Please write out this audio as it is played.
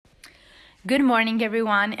Good morning,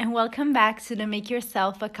 everyone, and welcome back to the Make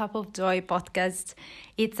Yourself a Cup of Joy podcast.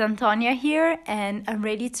 It's Antonia here, and I'm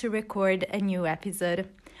ready to record a new episode.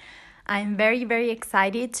 I'm very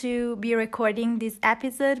excited to be recording this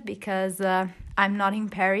episode because I'm not in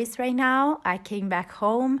Paris right now. I came back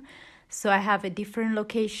home, so I have a different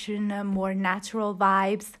location, more natural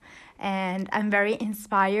vibes, and I'm very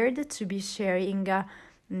inspired to be sharing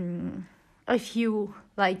a few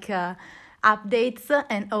updates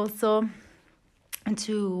and also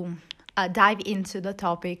to dive into the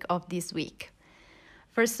topic of this week.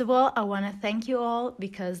 First of all, I want to thank you all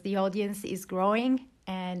because the audience is growing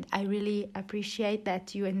and I really appreciate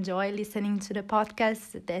that you enjoy listening to the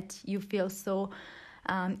podcast, that you feel so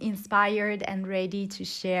inspired and ready to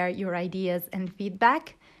share your ideas and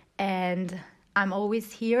feedback. And I'm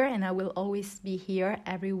always here and I will always be here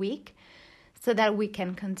every week so that we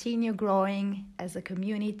can continue growing as a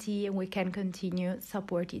community and we can continue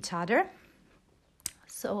support each other.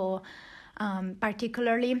 So,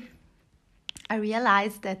 particularly, I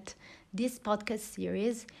realized that this podcast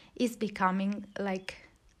series is becoming like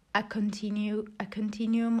a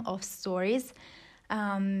continuum of stories,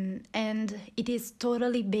 and it is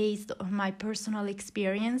totally based on my personal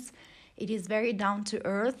experience. It is very down to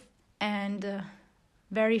earth and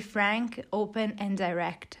very frank, open, and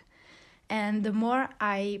direct. And the more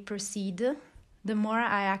I proceed, the more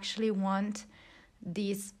I actually want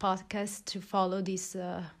this podcast to follow this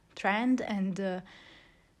trend and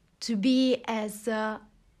to be as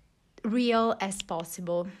real as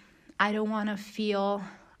possible. I don't want to feel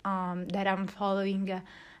that I'm following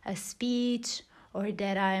a speech or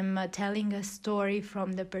that I'm telling a story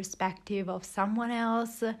from the perspective of someone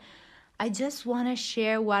else. I just want to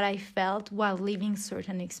share what I felt while living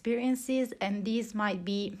certain experiences, and these might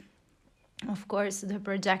be, of course, the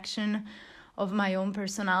projection of my own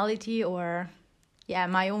personality or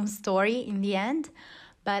my own story in the end.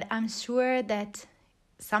 But I'm sure that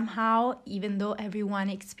somehow, even though everyone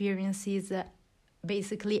experiences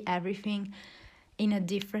basically everything in a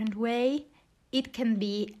different way, it can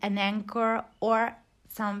be an anchor or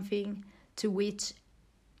something to which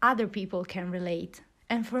other people can relate.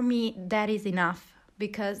 And for me, that is enough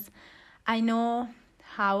because I know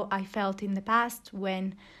how I felt in the past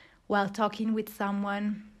when, while talking with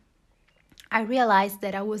someone, I realized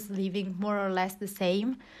that I was living more or less the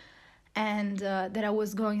same and that I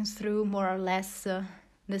was going through more or less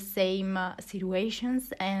the same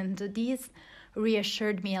situations. And this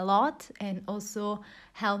reassured me a lot and also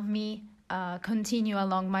helped me continue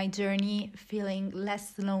along my journey feeling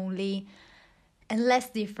less lonely and less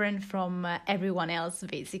different from everyone else,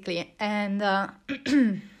 basically. And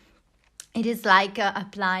it is like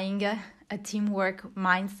applying a teamwork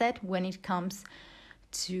mindset when it comes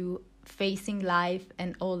to facing life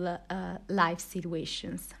and all life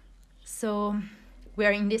situations. So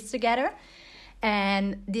we're in this together,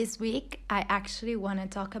 and this week I actually want to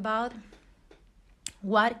talk about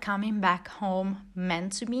what coming back home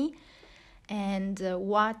meant to me and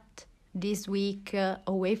what this week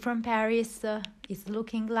away from Paris is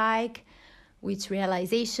looking like, which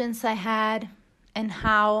realizations I had, and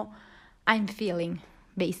how I'm feeling,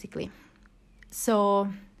 basically. So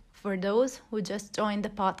for those who just joined the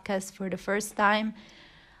podcast for the first time,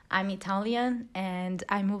 I'm Italian and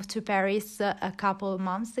I moved to Paris a couple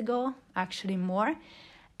months ago, actually more,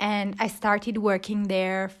 and I started working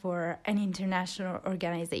there for an international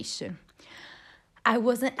organization. I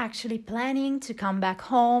wasn't actually planning to come back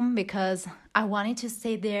home because I wanted to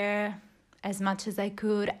stay there as much as I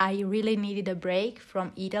could. I really needed a break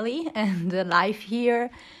from Italy and the life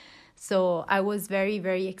here. So I was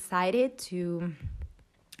very excited to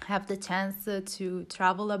have the chance to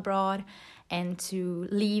travel abroad and to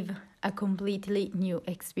live a completely new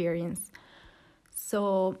experience.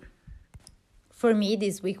 So for me,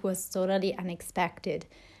 this week was totally unexpected.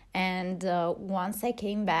 And once I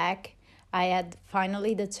came back, I had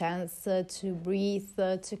finally the chance to breathe,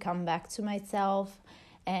 to come back to myself,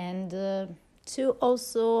 and to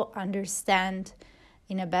also understand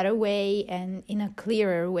in a better way and in a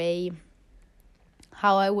clearer way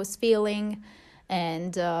how I was feeling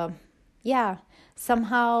and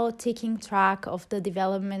somehow taking track of the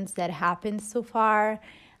developments that happened so far,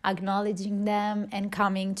 acknowledging them and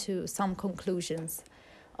coming to some conclusions.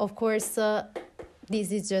 Of course,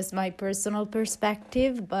 this is just my personal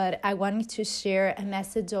perspective, but I wanted to share a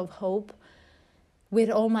message of hope with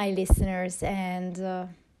all my listeners. And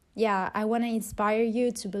I want to inspire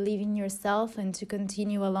you to believe in yourself and to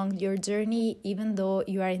continue along your journey, even though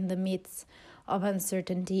you are in the midst of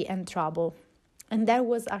uncertainty and trouble. And that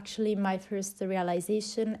was actually my first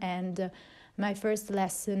realization and my first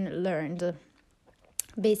lesson learned.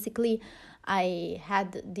 Basically, I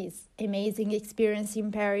had this amazing experience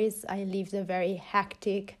in Paris. I lived a very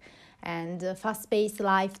hectic and fast-paced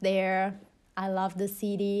life there. I loved the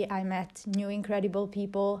city. I met new incredible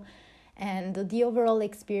people, and the overall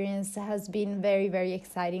experience has been very, very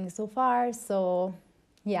exciting so far. So,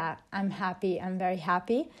 yeah, I'm happy. I'm very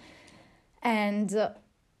happy. And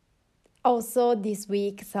also, this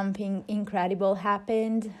week, something incredible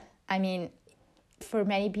happened. I mean, for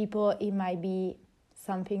many people, it might be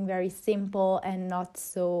something very simple and not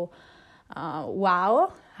so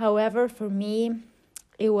wow. However, for me,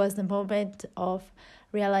 it was a moment of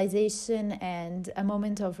realization and a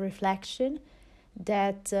moment of reflection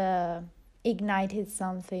that ignited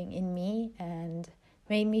something in me and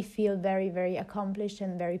made me feel very, very accomplished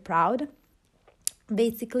and very proud.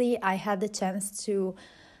 Basically, I had the chance to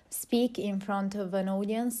speak in front of an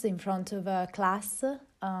audience, in front of a class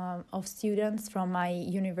of students from my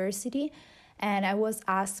university. And I was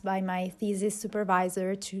asked by my thesis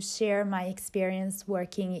supervisor to share my experience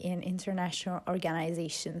working in international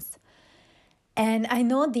organizations. And I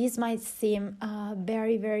know this might seem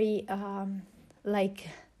very, very like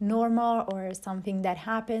normal or something that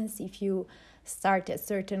happens if you start a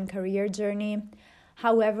certain career journey.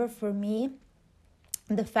 However, for me,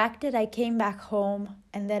 the fact that I came back home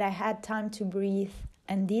and that I had time to breathe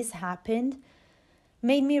and this happened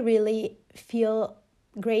made me really feel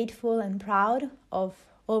grateful and proud of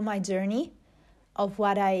all my journey, of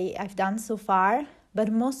what I've done so far.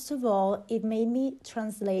 But most of all, it made me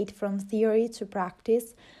translate from theory to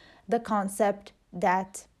practice the concept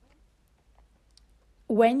that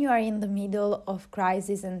when you are in the middle of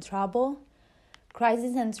crisis and trouble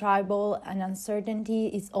and uncertainty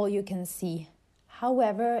is all you can see.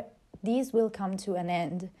 However, this will come to an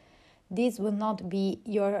end. This will not be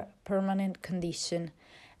your permanent condition.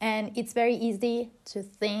 And it's very easy to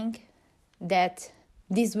think that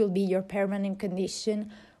this will be your permanent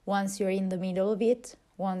condition once you're in the middle of it,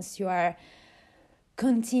 once you are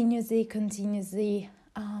continuously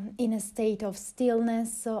in a state of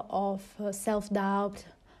stillness, of self-doubt,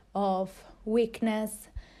 of weakness.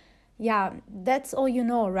 Yeah, that's all you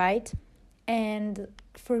know, right? And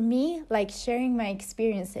for me, like sharing my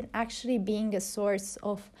experience and actually being a source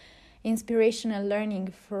of inspirational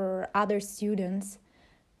learning for other students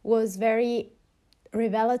was very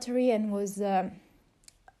revelatory and was,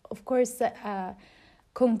 of course, a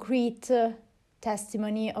concrete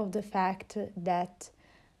testimony of the fact that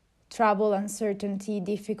trouble, uncertainty,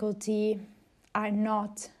 difficulty are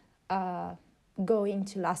not going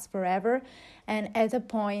to last forever. And at a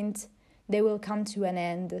point, they will come to an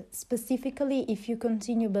end. Specifically, if you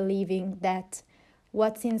continue believing that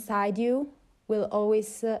what's inside you will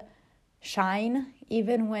always shine,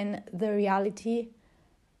 even when the reality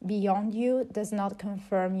beyond you does not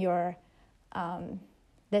confirm your,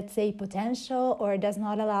 let's say, potential, or does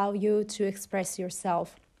not allow you to express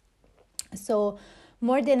yourself. So,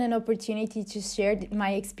 more than an opportunity to share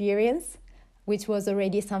my experience, which was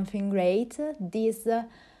already something great, this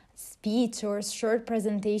speech or short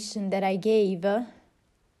presentation that I gave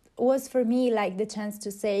was for me like the chance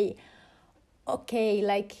to say, okay,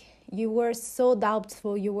 like you were so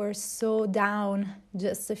doubtful, you were so down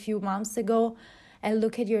just a few months ago, and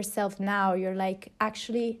look at yourself now. You're like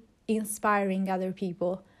actually inspiring other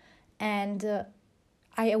people. And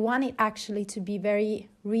I want it actually to be very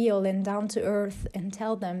real and down to earth and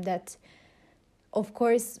tell them that, of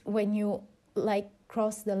course, when you like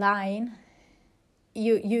cross the line,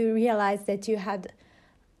 you realize that you had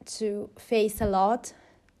to face a lot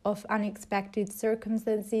of unexpected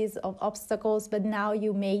circumstances, of obstacles, but now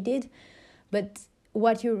you made it. But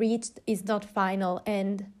what you reached is not final,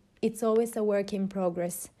 and it's always a work in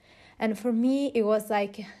progress. And for me, it was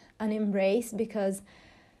like an embrace, because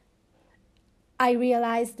I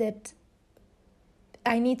realized that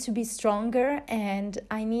I need to be stronger and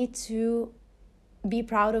I need to be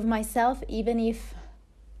proud of myself, even if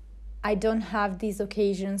I don't have these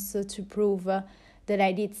occasions to prove that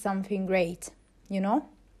I did something great, you know?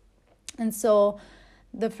 And so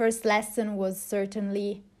the first lesson was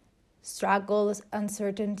certainly struggles,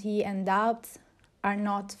 uncertainty, and doubts are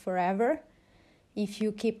not forever. If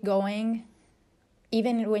you keep going,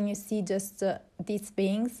 even when you see just these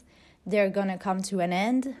things, they're gonna come to an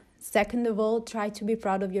end. Second of all, try to be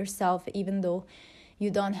proud of yourself, even though you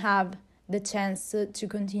don't have the chance to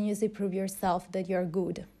continuously prove yourself that you're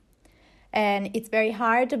good. And it's very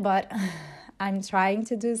hard, but I'm trying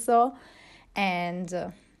to do so.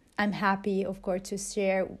 And I'm happy, of course, to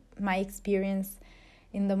share my experience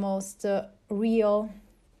in the most real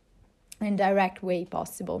and direct way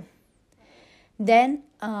possible. Then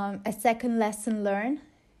a second lesson learned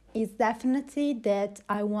is definitely that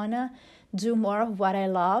I want to do more of what I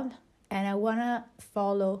love, and I want to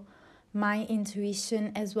follow my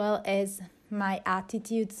intuition as well as my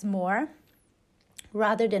attitudes more,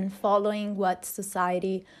 rather than following what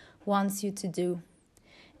society wants you to do.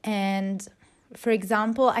 And for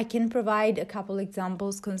example, I can provide a couple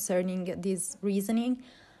examples concerning this reasoning.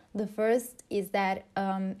 The first is that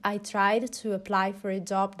I tried to apply for a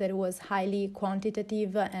job that was highly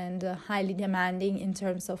quantitative and highly demanding in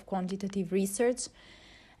terms of quantitative research.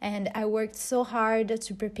 And I worked so hard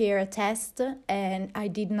to prepare a test, and I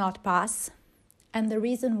did not pass. And the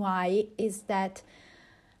reason why is that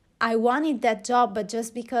I wanted that job, but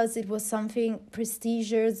just because it was something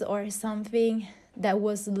prestigious or something that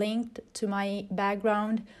was linked to my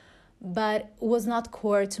background, but was not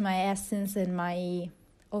core to my essence and my,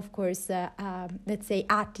 of course, let's say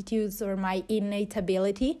attitudes or my innate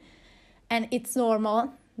ability. And it's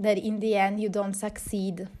normal that in the end you don't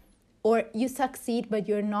succeed, or you succeed, but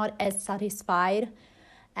you're not as satisfied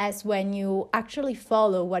as when you actually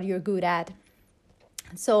follow what you're good at.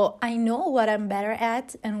 So I know what I'm better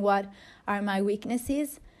at and what are my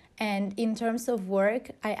weaknesses. And in terms of work,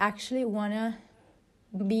 I actually want to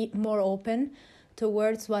be more open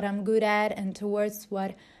towards what I'm good at and towards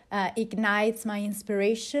what ignites my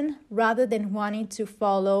inspiration, rather than wanting to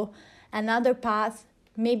follow another path,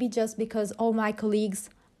 maybe just because all my colleagues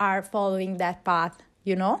are following that path,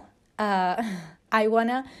 you know? I want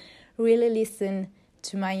to really listen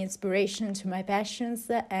to my inspiration, to my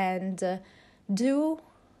passions, and do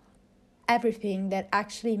everything that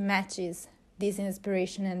actually matches this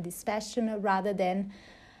inspiration and this passion, rather than,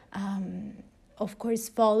 of course,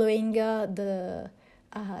 following the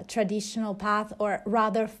traditional path, or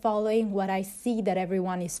rather following what I see that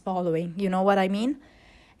everyone is following. You know what I mean?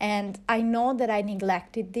 And I know that I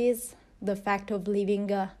neglected this, the fact of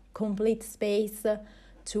leaving a complete space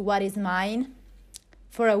to what is mine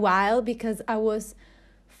for a while, because I was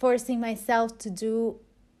forcing myself to do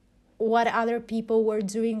what other people were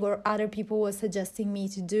doing or other people were suggesting me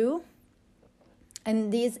to do.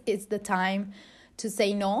 And this is the time to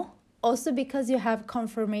say no. Also because you have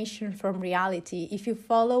confirmation from reality. If you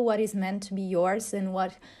follow what is meant to be yours and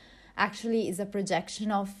what actually is a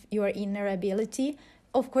projection of your inner ability,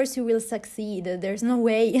 of course you will succeed. There's no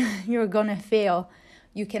way you're gonna fail.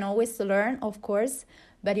 You can always learn, of course,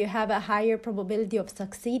 but you have a higher probability of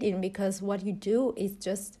succeeding because what you do is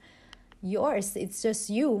just yours. It's just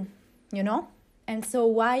you, you know? And so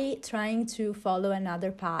why trying to follow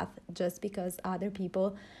another path just because other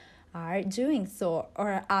people are doing so,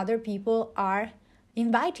 or other people are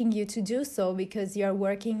inviting you to do so because you're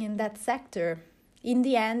working in that sector? In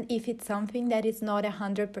the end, if it's something that is not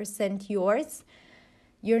 100% yours,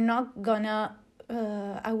 you're not gonna,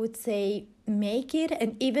 I would say, make it.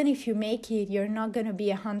 And even if you make it, you're not gonna be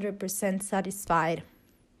 100% satisfied.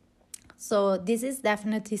 So this is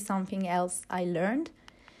definitely something else I learned.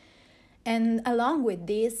 And along with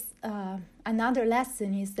this, another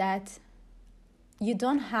lesson is that you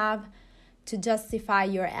don't have to justify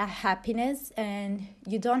your happiness, and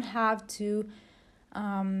you don't have to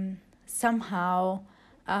somehow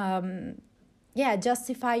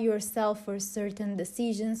justify yourself for certain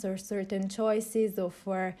decisions or certain choices, or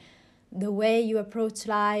for the way you approach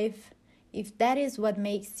life. If that is what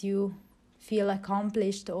makes you feel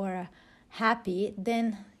accomplished or happy,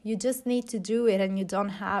 then you just need to do it, and you don't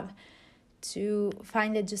have to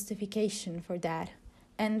find a justification for that.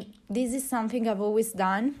 And this is something I've always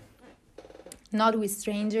done, not with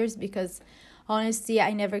strangers, because honestly,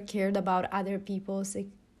 I never cared about other people's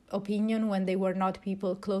opinion when they were not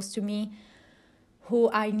people close to me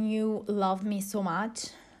who I knew loved me so much.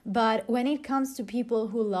 But when it comes to people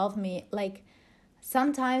who love me, like,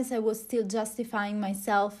 sometimes I was still justifying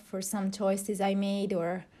myself for some choices I made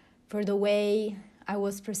or for the way I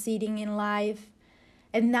was proceeding in life.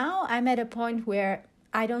 And now I'm at a point where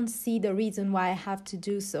I don't see the reason why I have to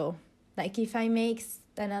do so. Like, if I make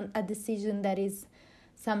a decision that is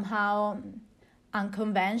somehow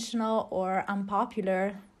unconventional or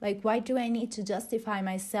unpopular, like, why do I need to justify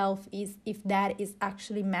myself if that is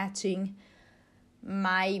actually matching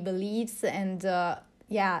my beliefs and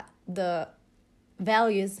the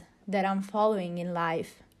values that I'm following in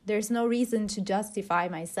life? There's no reason to justify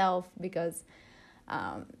myself, because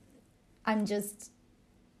I'm just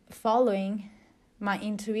following my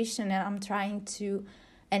intuition, and I'm trying to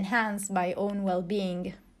enhance my own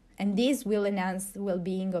well-being, and this will enhance the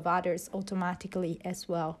well-being of others automatically as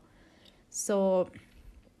well. So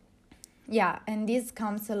and this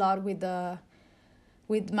comes a lot with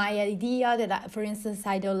my idea that for instance,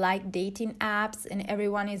 I don't like dating apps, and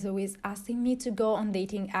everyone is always asking me to go on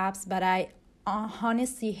dating apps, but I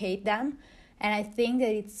honestly hate them. And I think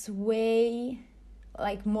that it's way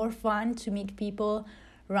like more fun to meet people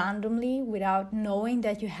randomly without knowing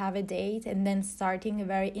that you have a date and then starting a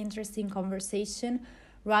very interesting conversation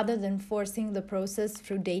rather than forcing the process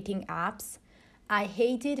through dating apps. I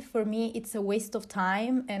hate it. For me, it's a waste of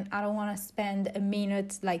time, and I don't want to spend a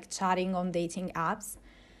minute like chatting on dating apps.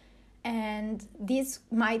 And this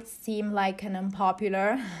might seem like an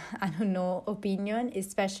unpopular, I don't know, opinion,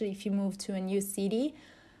 especially if you move to a new city.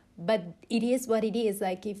 But it is what it is.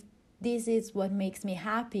 Like, if this is what makes me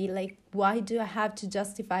happy, like, why do I have to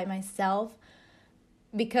justify myself?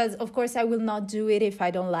 Because, of course, I will not do it if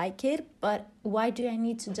I don't like it. But why do I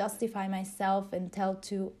need to justify myself and tell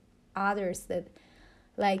to others that,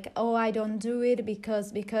 like, oh, I don't do it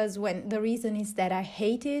because when the reason is that I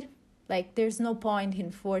hate it? Like, there's no point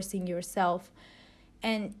in forcing yourself.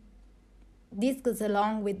 And this goes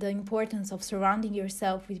along with the importance of surrounding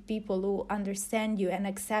yourself with people who understand you and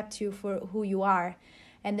accept you for who you are.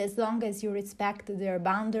 And as long as you respect their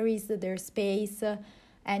boundaries, their space,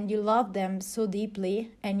 and you love them so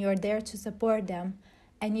deeply, and you're there to support them,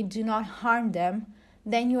 and you do not harm them,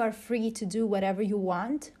 then you are free to do whatever you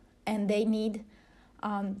want. And they need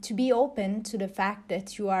to be open to the fact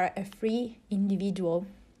that you are a free individual.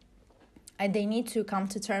 And they need to come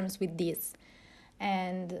to terms with this.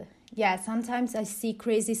 And yeah, sometimes I see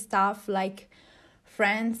crazy stuff like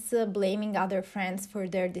friends blaming other friends for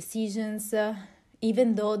their decisions,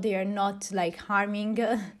 even though they are not like harming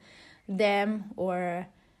them, or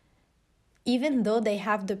even though they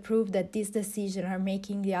have the proof that this decision are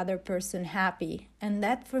making the other person happy. And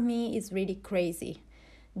that for me is really crazy.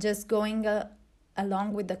 Just going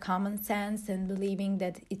along with the common sense and believing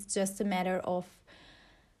that it's just a matter of,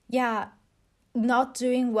 yeah, not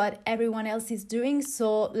doing what everyone else is doing,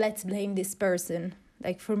 so let's blame this person.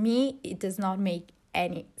 Like, for me, it does not make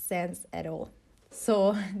any sense at all.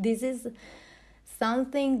 So this is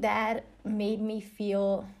something that made me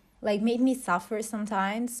feel like, made me suffer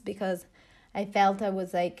sometimes, because I felt I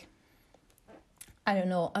was like, I don't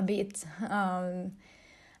know, a bit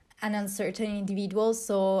an uncertain individual.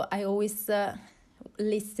 So I always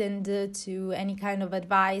listened to any kind of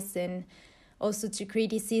advice and also to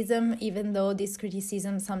criticism, even though this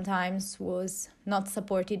criticism sometimes was not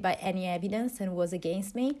supported by any evidence and was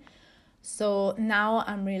against me. So now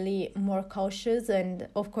I'm really more cautious, and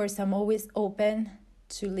of course I'm always open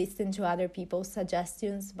to listen to other people's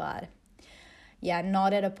suggestions, but yeah,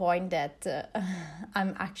 not at a point that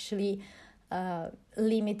I'm actually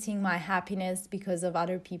limiting my happiness because of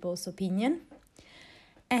other people's opinion.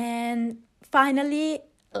 And finally,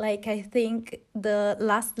 like, I think the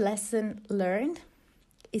last lesson learned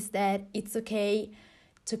is that it's okay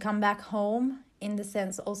to come back home, in the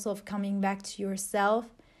sense also of coming back to yourself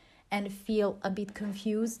and feel a bit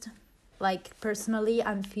confused. Like, personally,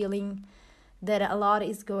 I'm feeling that a lot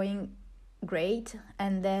is going great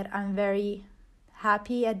and that I'm very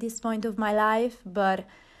happy at this point of my life, but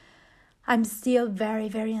I'm still very,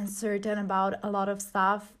 very uncertain about a lot of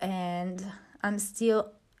stuff, and I'm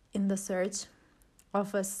still in the search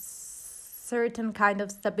of a certain kind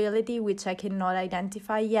of stability which I cannot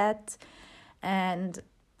identify yet. And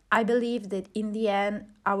I believe that in the end,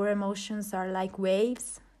 our emotions are like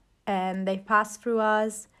waves, and they pass through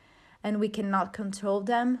us, and we cannot control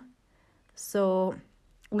them. So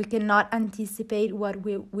we cannot anticipate what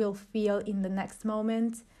we will feel in the next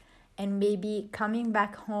moment. And maybe coming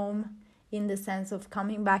back home, in the sense of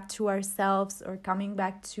coming back to ourselves or coming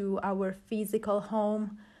back to our physical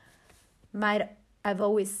home, might have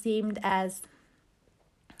always seemed as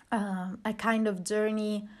a kind of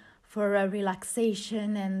journey for a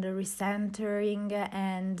relaxation and a recentering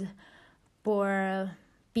and for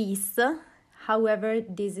peace. However,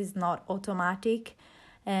 this is not automatic,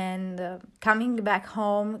 and coming back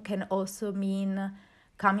home can also mean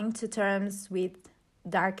coming to terms with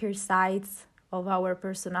darker sides of our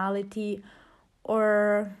personality,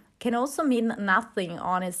 or can also mean nothing,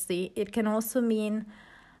 honestly. It can also mean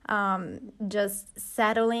just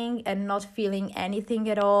settling and not feeling anything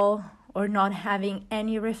at all, or not having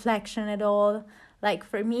any reflection at all. Like,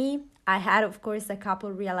 for me, I had, of course, a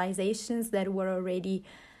couple realizations that were already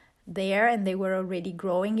there and they were already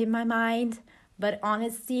growing in my mind. But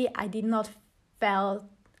honestly, I did not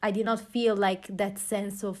feel like that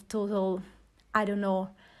sense of total, I don't know,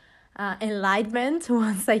 enlightenment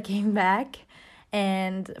once I came back.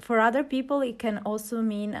 And for other people, it can also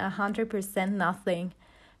mean 100% nothing,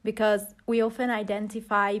 because we often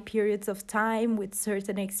identify periods of time with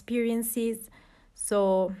certain experiences.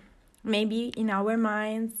 So maybe in our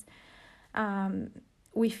minds,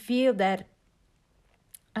 we feel that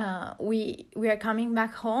we are coming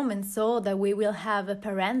back home, and so that we will have a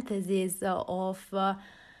parenthesis of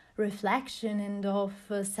reflection and of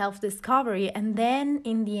self-discovery, and then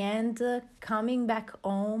in the end coming back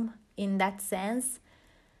home in that sense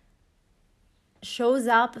shows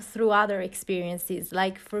up through other experiences.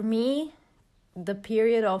 Like for me, the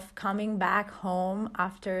period of coming back home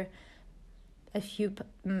after a few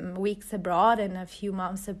weeks abroad and a few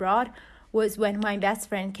months abroad was when my best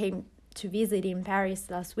friend came to visit in Paris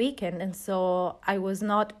last weekend, and so I was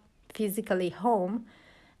not physically home,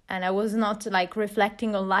 and I was not like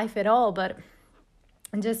reflecting on life at all, but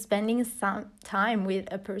just spending some time with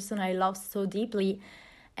a person I love so deeply,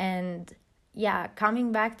 and yeah,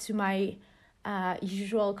 coming back to my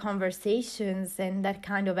usual conversations and that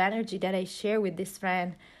kind of energy that I share with this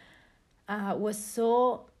friend was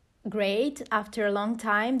so great after a long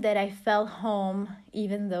time that I felt home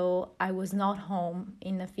even though I was not home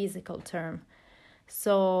in a physical term.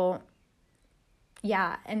 So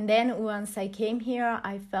yeah, and then once I came here,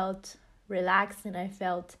 I felt relaxed, and I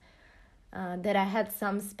felt that I had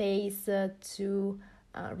some space to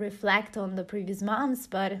reflect on the previous months,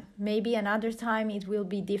 but maybe another time it will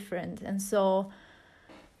be different. And so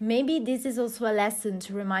maybe this is also a lesson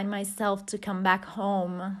to remind myself to come back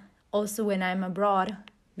home also when I'm abroad,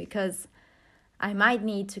 because I might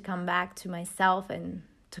need to come back to myself and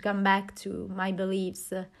to come back to my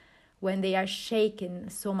beliefs when they are shaken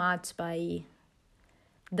so much by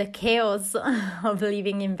the chaos of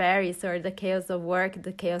living in Paris, or the chaos of work,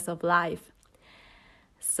 the chaos of life.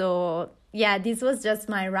 So yeah, this was just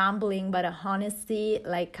my rambling, but honesty,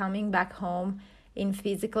 like coming back home in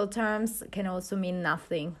physical terms can also mean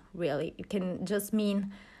nothing, really. It can just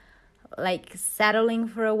mean like settling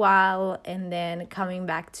for a while and then coming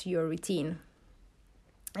back to your routine.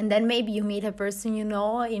 And then maybe you meet a person you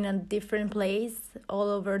know in a different place all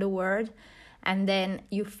over the world, and then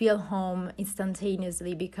you feel home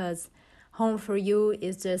instantaneously, because home for you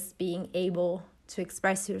is just being able to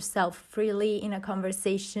express yourself freely in a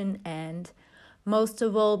conversation, and most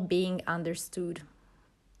of all being understood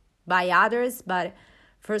by others, but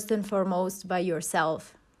first and foremost by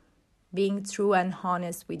yourself, being true and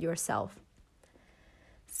honest with yourself.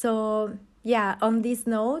 So yeah, on this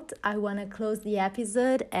note, I want to close the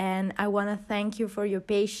episode, and I want to thank you for your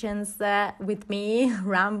patience with me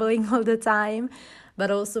rambling all the time,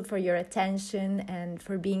 but also for your attention and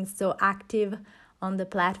for being so active on the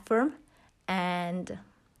platform. And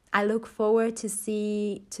I look forward to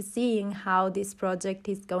seeing how this project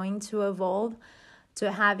is going to evolve,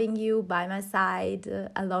 to having you by my side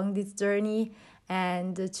along this journey,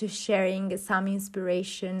 and to sharing some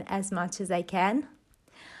inspiration as much as I can.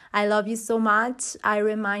 I love you so much. I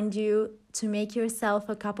remind you to make yourself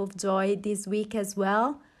a cup of joy this week as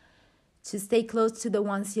well, to stay close to the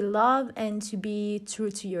ones you love, and to be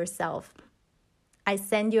true to yourself. I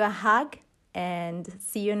send you a hug, and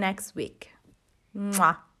see you next week.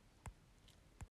 Mwah.